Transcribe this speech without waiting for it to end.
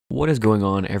What is going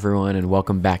on, everyone, and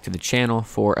welcome back to the channel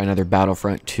for another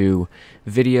Battlefront 2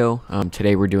 video.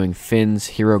 Today we're doing Finn's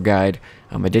Hero Guide.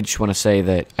 I did just want to say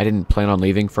that I didn't plan on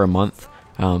leaving for a month,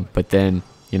 but then,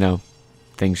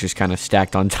 things just kind of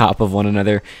stacked on top of one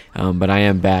another. But I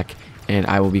am back, and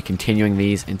I will be continuing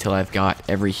these until I've got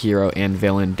every hero and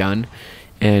villain done.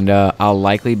 And I'll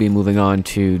likely be moving on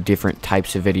to different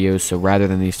types of videos, so rather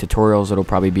than these tutorials, it'll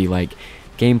probably be like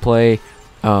gameplay,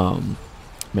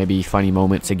 maybe funny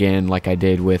moments again, like I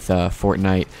did with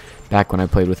Fortnite back when I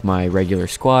played with my regular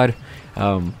squad.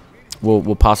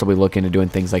 We'll possibly look into doing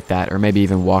things like that, or maybe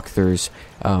even walkthroughs.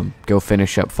 Go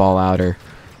finish up Fallout, or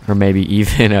maybe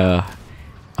even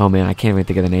oh man, I can't even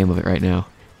think of the name of it right now.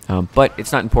 But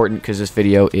it's not important because this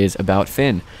video is about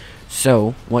Finn.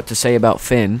 So what to say about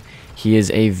Finn? He is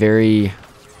a very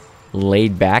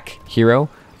laid-back hero.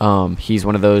 He's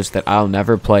one of those that I'll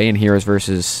never play in Heroes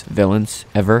versus Villains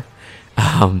ever.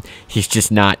 He's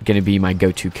just not going to be my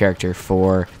go-to character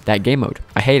for that game mode.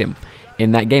 I hate him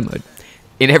in that game mode.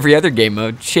 In every other game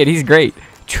mode, shit, he's great.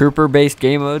 Trooper-based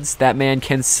game modes, that man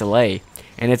can slay.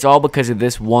 And it's all because of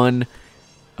this one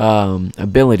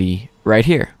ability right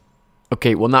here.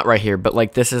 Okay, well, not right here, but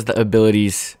like this is the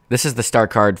abilities. This is the star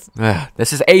card.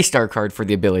 This is a star card for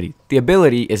the ability. The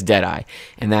ability is Deadeye,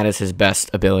 and that is his best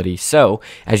ability. So,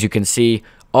 as you can see,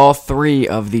 all three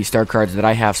of the star cards that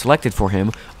I have selected for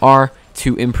him are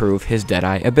to improve his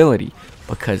Deadeye ability,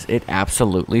 because it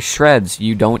absolutely shreds.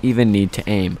 You don't even need to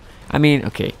aim. I mean,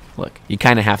 okay, look, you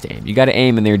kind of have to aim. You got to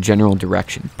aim in their general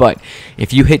direction, but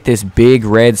if you hit this big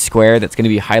red square that's going to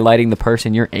be highlighting the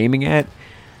person you're aiming at,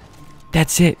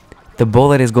 that's it. The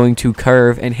bullet is going to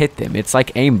curve and hit them. It's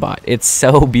like aimbot. It's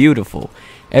so beautiful.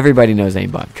 Everybody knows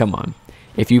aimbot. Come on.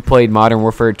 If you played Modern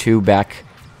Warfare 2 back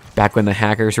when the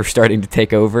hackers were starting to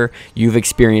take over, you've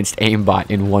experienced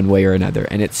aimbot in one way or another,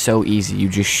 and it's so easy. You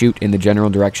just shoot in the general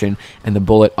direction, and the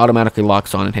bullet automatically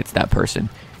locks on and hits that person.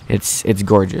 It's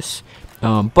gorgeous.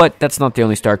 But that's not the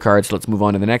only star card, so let's move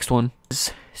on to the next one.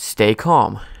 Stay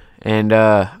calm. And,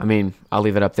 I mean, I'll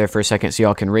leave it up there for a second so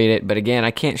y'all can read it. But again,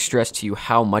 I can't stress to you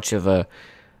how much of a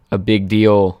big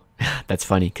deal... That's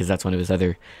funny, because that's one of his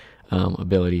other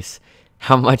abilities.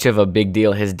 How much of a big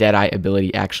deal his Deadeye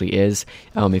ability actually is.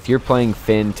 If you're playing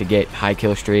Finn to get high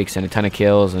kill streaks and a ton of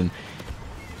kills, and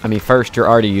I mean, first, you're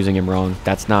already using him wrong.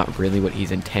 That's not really what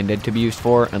he's intended to be used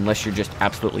for, unless you're just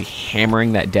absolutely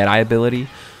hammering that Deadeye ability.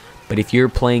 But if you're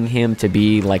playing him to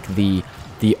be like the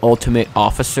ultimate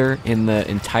officer in the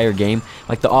entire game,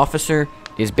 like the officer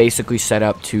is basically set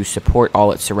up to support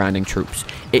all its surrounding troops.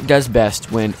 It does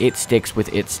best when it sticks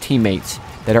with its teammates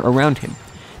that are around him,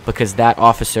 because that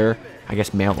officer, I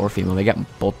guess male or female, they got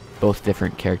both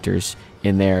different characters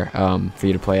in there for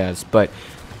you to play as, but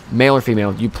male or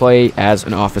female, you play as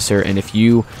an officer, and if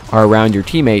you are around your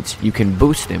teammates, you can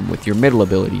boost them with your middle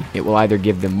ability. It will either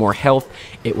give them more health,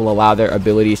 it will allow their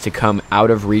abilities to come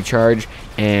out of recharge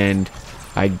and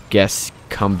I guess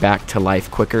come back to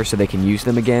life quicker so they can use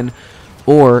them again,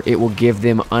 or it will give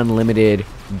them unlimited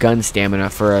gun stamina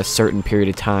for a certain period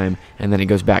of time, and then it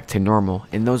goes back to normal.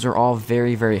 And those are all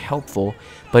very, very helpful,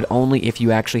 but only if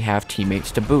you actually have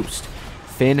teammates to boost.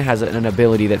 Finn has an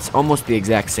ability that's almost the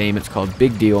exact same. It's called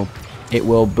Big Deal. It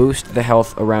will boost the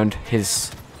health around his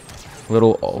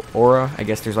little aura. I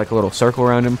guess there's like a little circle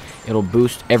around him. It'll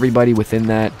boost everybody within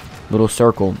that little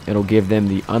circle. It'll give them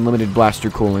the unlimited blaster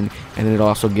cooling, and then it'll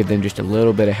also give them just a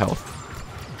little bit of health.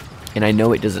 And I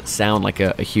know it doesn't sound like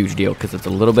a huge deal because it's a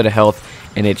little bit of health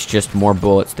and it's just more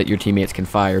bullets that your teammates can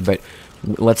fire, but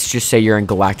let's just say you're in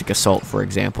Galactic Assault, for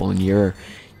example, and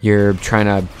you're trying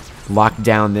to lock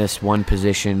down this one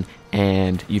position,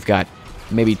 and you've got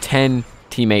maybe 10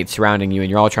 teammates surrounding you and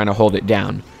you're all trying to hold it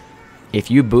down.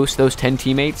 If you boost those 10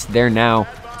 teammates, they're now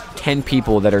 10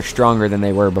 people that are stronger than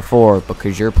they were before,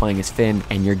 because you're playing as Finn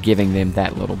and you're giving them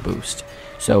that little boost.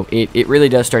 So it really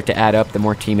does start to add up the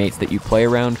more teammates that you play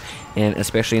around, and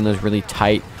especially in those really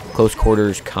tight, close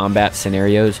quarters combat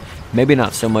scenarios. Maybe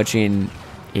not so much in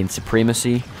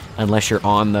Supremacy, unless you're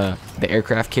on the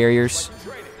aircraft carriers,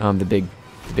 the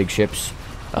big ships.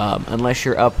 Unless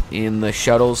you're up in the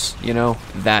shuttles,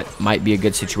 that might be a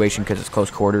good situation because it's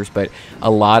close quarters, but a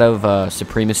lot of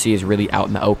Supremacy is really out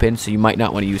in the open, so you might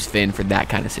not want to use Finn for that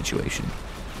kind of situation.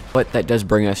 But that does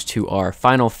bring us to our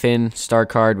final Finn star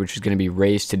card, which is going to be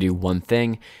raised to do one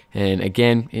thing, and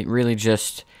again, it really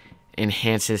just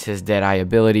enhances his Deadeye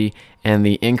ability, and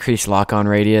the increased lock-on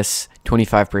radius,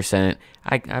 25%.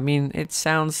 I mean, it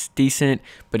sounds decent,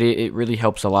 but it really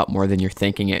helps a lot more than you're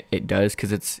thinking it does,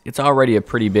 because it's already a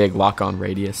pretty big lock-on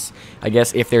radius. I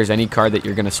guess if there's any card that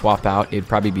you're going to swap out, it'd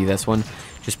probably be this one,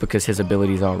 just because his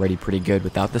ability is already pretty good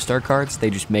without the star cards. They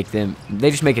just make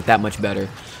it that much better.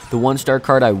 The 1-star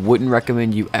card I wouldn't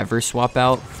recommend you ever swap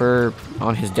out for,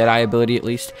 on his Deadeye ability at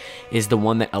least, is the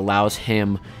one that allows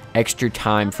him extra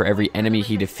time for every enemy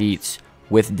he defeats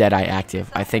with Deadeye active.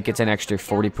 I think it's an extra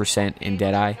 40% in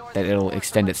Deadeye that it'll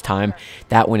extend its time.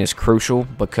 That one is crucial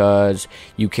because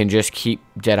you can just keep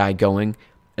Deadeye going,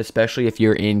 especially if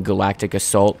you're in Galactic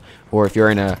Assault or if you're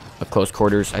in a close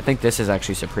quarters. I think this is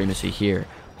actually Supremacy here.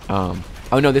 Oh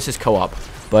no, this is co-op.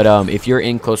 But if you're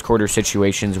in close quarter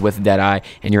situations with Deadeye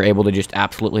and you're able to just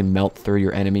absolutely melt through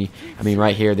your enemy, I mean,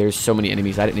 right here, there's so many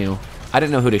enemies. I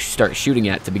didn't know who to start shooting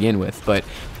at to begin with, but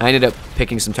I ended up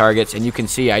picking some targets, and you can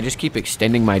see I just keep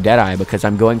extending my Deadeye because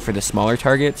I'm going for the smaller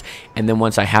targets, and then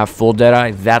once I have full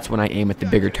Deadeye, that's when I aim at the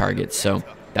bigger targets. So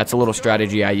that's a little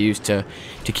strategy I use to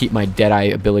keep my Deadeye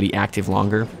ability active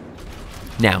longer.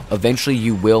 Now, eventually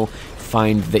you will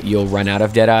find that you'll run out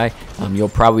of Deadeye. You'll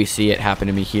probably see it happen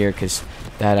to me here because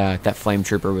that Flame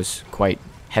Trooper was quite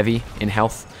heavy in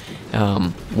health.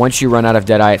 Once you run out of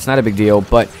Deadeye, it's not a big deal,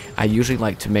 but I usually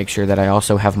like to make sure that I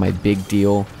also have my big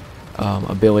deal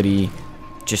ability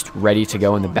just ready to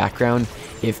go in the background.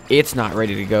 If it's not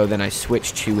ready to go, then I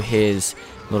switch to his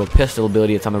little pistol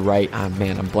ability. It's on the right.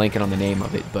 Man, I'm blanking on the name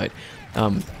of it, but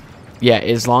yeah,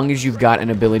 as long as you've got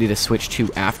an ability to switch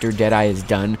to after Deadeye is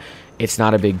done, it's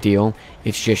not a big deal.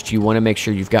 It's just you want to make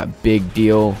sure you've got big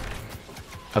deal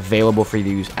available for you to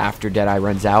use after Deadeye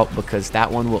runs out, because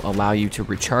that one will allow you to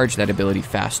recharge that ability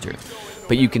faster.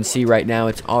 But you can see right now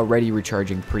it's already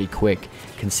recharging pretty quick,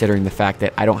 considering the fact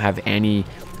that I don't have any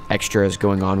extras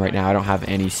going on right now. I don't have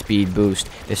any speed boost.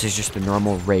 This is just the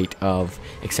normal rate of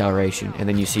acceleration. And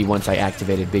then you see once I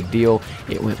activated Big Deal,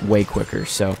 it went way quicker.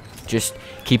 So just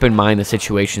keep in mind the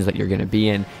situations that you're going to be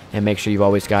in, and make sure you've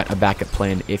always got a backup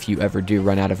plan if you ever do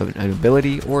run out of an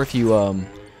ability, or if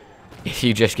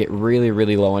you just get really,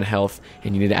 really low on health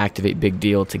and you need to activate Big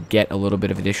Deal to get a little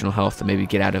bit of additional health to maybe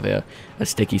get out of a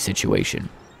sticky situation.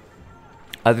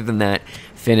 Other than that,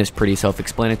 Finn is pretty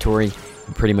self-explanatory.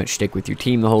 You pretty much stick with your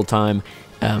team the whole time.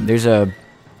 There's I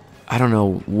don't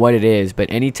know what it is,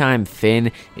 but anytime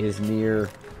Finn is near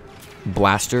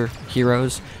blaster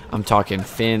heroes, I'm talking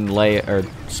Finn, Leia,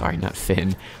 or sorry, not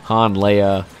Finn, Han,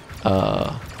 Leia,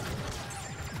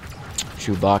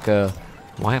 Chewbacca.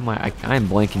 Why am I am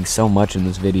blanking so much in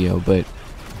this video, but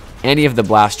any of the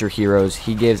blaster heroes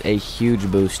he gives a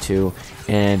huge boost to.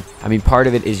 And I mean, part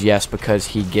of it is, yes, because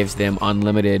he gives them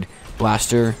unlimited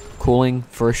blaster cooling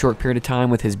for a short period of time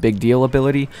with his Big Deal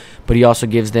ability, but he also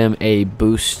gives them a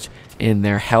boost in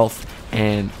their health.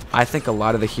 And I think a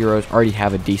lot of the heroes already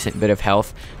have a decent bit of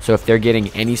health, so if they're getting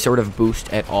any sort of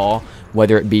boost at all,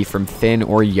 whether it be from Finn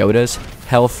or Yoda's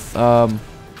health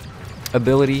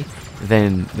ability,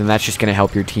 then that's just going to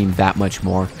help your team that much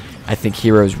more. I think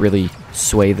heroes really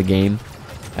sway the game.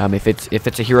 If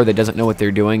it's a hero that doesn't know what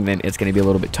they're doing, then it's going to be a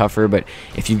little bit tougher. But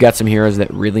if you've got some heroes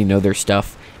that really know their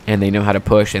stuff and they know how to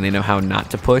push and they know how not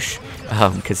to push,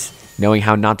 because knowing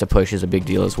how not to push is a big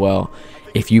deal as well.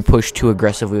 If you push too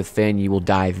aggressively with Finn, you will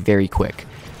die very quick.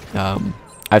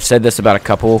 I've said this about a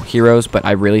couple heroes, but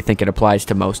I really think it applies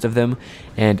to most of them,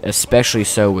 and especially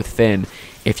so with Finn.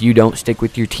 If you don't stick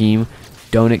with your team,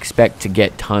 don't expect to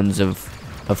get tons of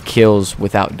kills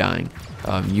without dying.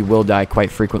 You will die quite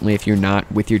frequently if you're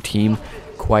not with your team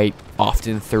quite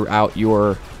often throughout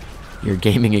your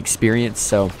gaming experience.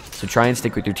 So try and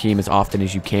stick with your team as often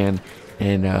as you can.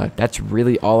 And that's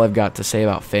really all I've got to say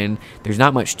about Finn. There's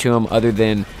not much to him other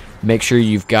than make sure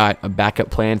you've got a backup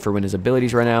plan for when his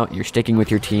abilities run out, you're sticking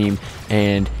with your team,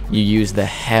 and you use the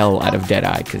hell out of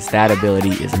Deadeye, because that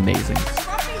ability is amazing.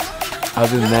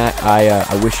 Other than that,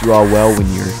 I wish you all well when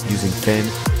you're using Finn,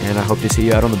 and I hope to see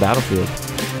you out on the battlefield.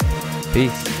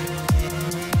 Peace.